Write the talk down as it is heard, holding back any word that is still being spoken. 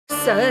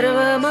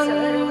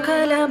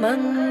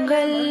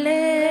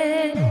सर्वमङ्गलमङ्गल्ये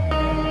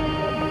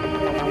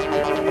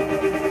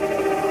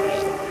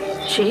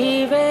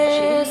शिवे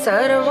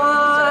सर्वार्थसाधिके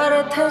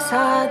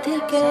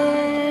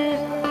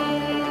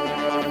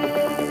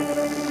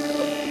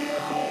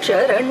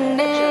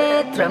शरण्ये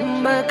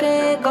त्र्यम्बके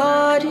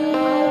गौरी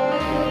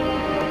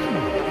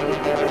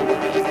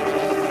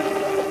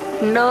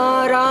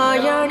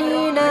नारायणी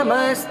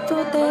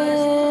नमस्तुते।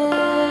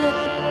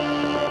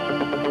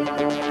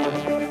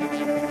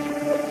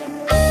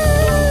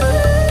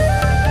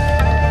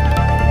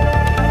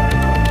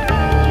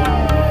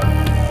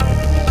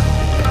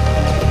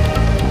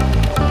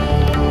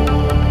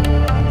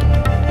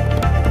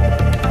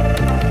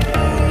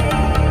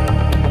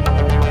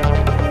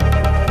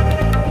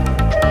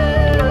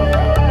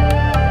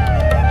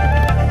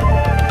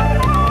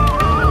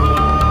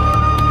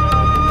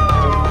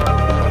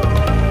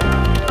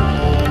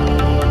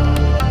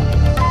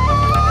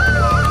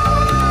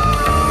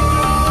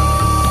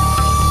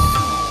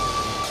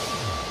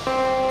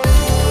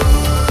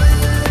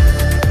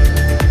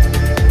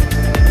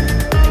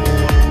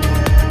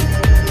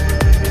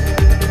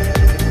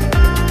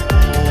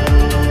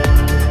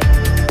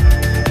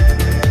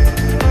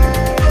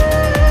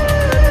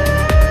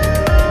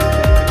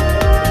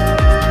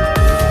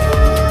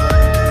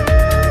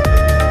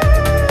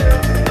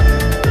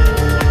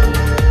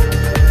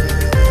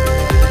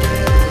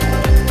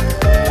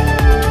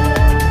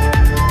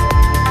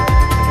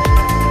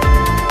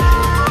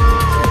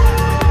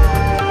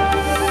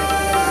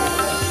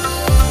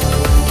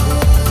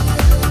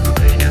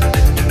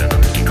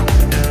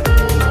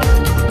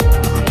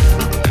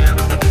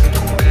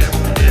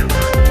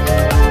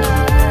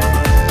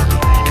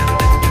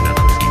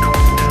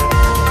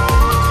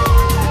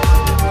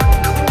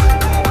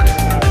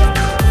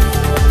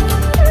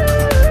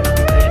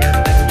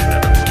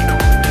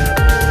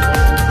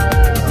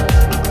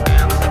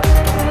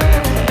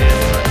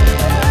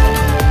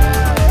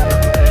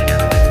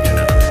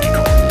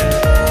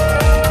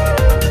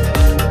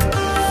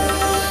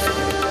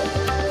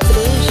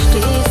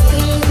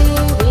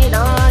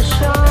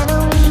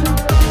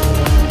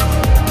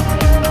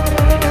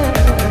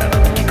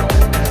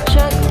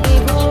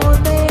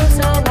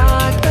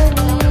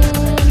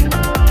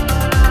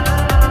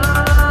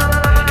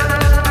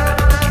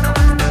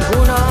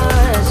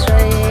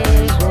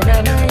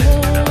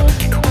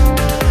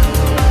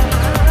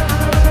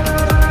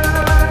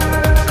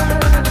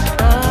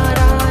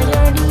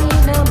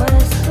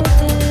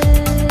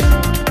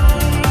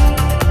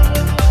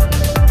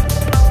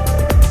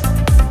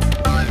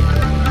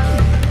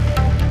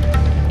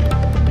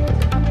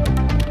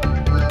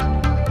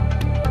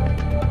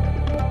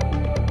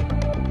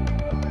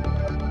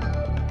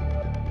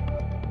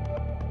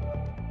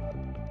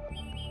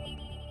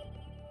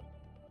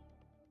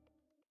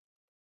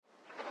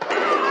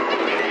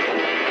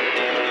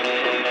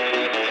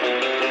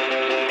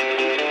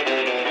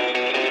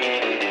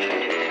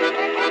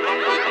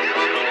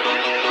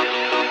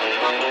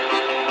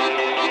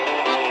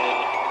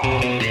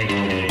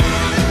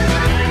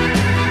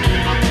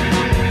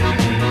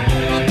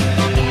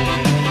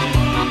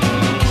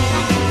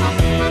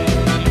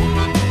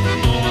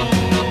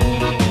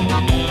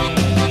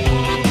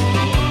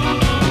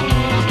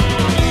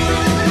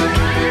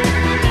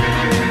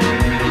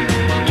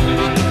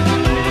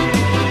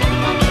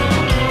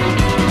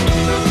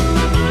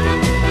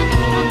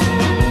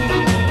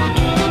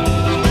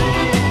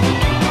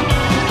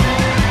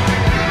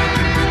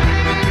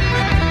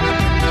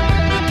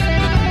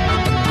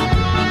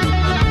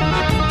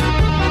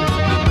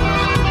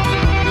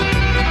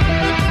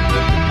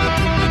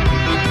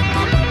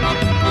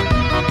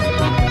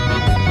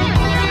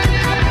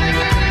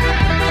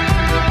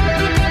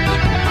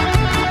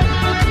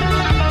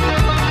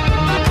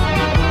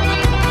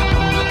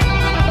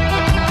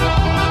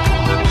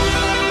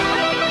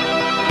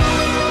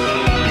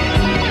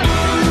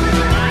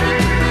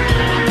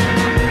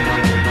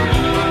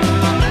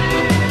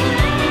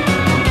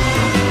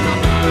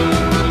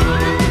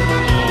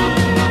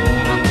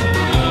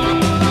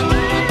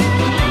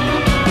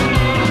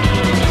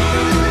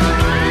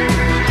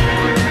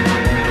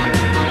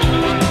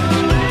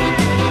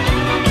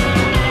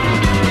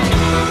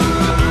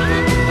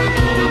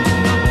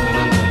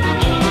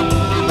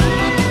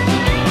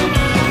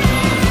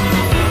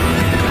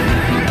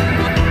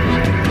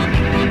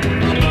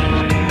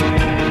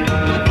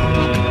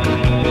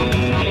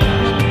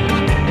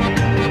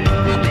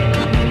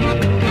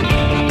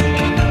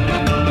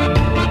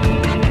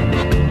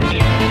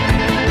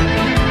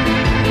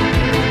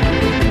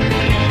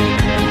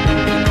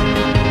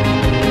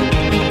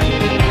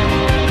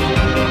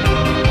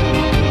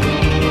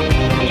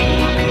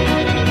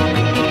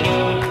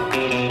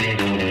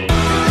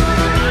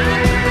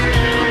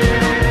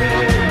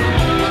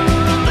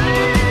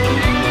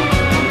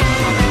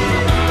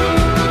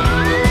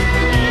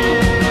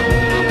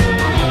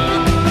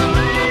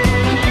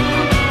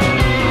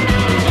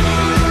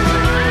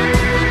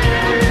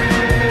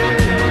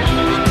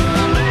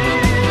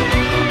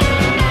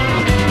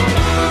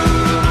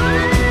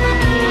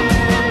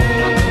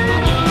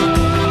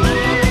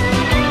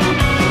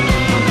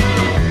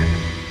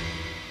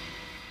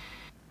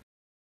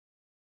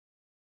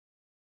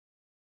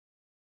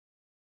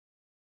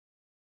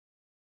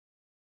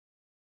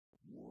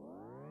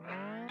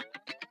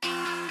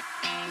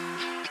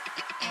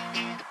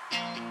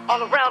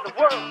 all around the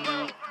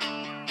world.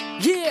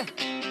 Yeah.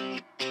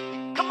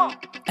 Come on.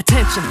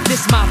 Attention,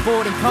 this my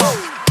boarding call.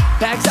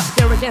 Bags up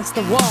there against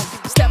the wall.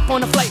 Step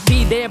on the flight,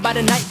 be there by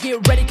the night.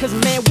 Get ready, cause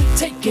man, we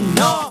taking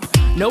off.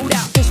 No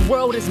doubt this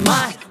world is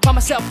mine. Find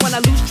myself when I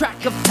lose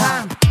track of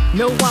time.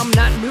 No, I'm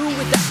not new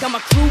with that. Got my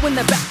crew in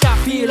the back, I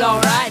feel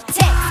alright.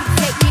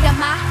 Take me to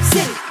my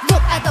city.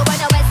 Look at the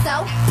window, it's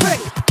so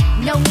pretty.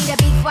 No need to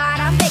be quiet,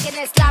 I'm making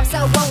this live,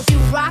 so won't you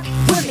rock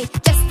with me?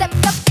 Just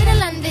stepped up to the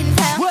London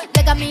town. What?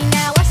 Look at me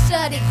now, I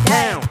shut it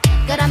down.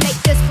 Gonna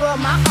make this world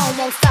my own,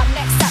 won't stop,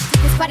 next stop to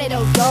this party to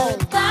go.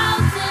 1,000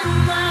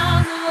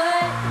 miles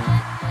away.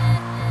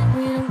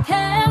 We don't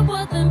care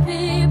what the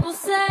people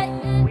say.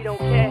 We don't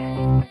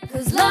care.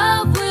 Cause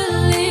love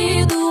will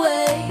lead the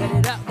way. Let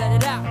it out, let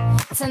it out.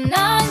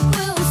 Tonight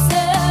we'll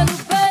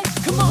celebrate.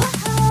 Come on,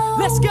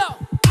 let's go.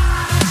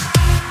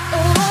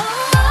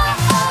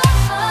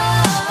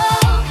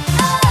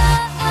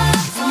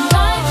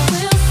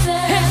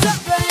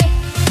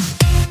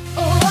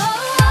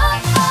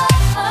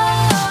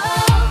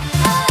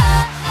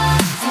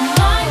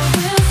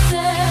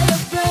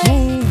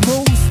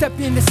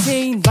 In the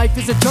scene, life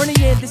is a journey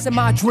and this is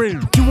my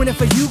dream. Doing it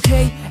for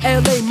UK,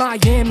 LA,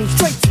 Miami,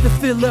 straight to the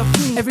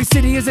Philippines. Every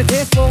city is a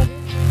dance floor,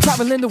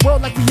 traveling the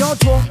world like we on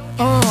tour.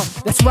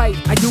 That's right,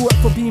 I do it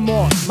for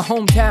B-More. My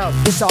hometown,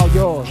 it's all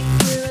yours.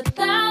 We're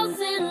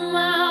 1,000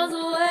 miles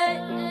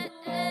away.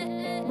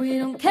 We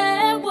don't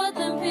care what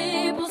the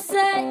people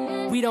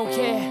say. We don't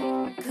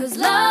care, cause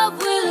love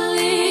will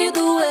lead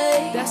the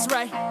way. that's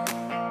right.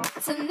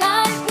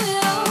 Tonight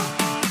we'll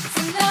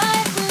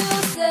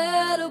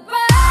celebrate.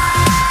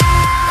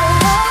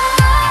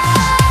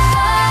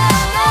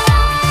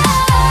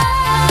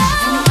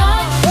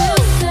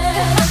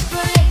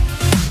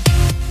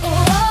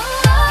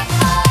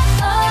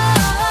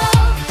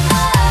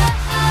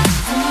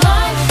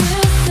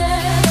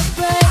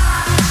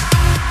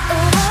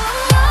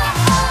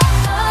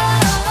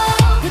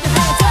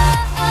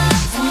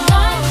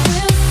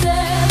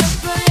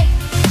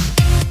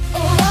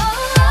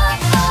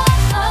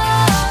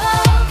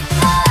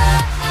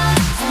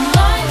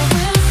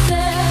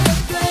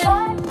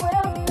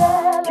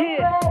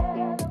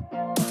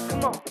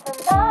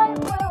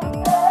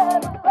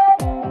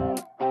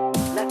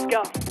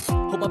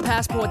 Hope my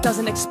passport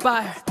doesn't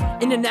expire.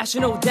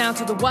 International down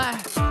to the wire.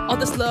 All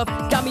this love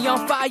got me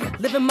on fire.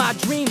 Living my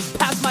dreams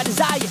past my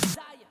desire.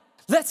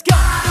 Let's go.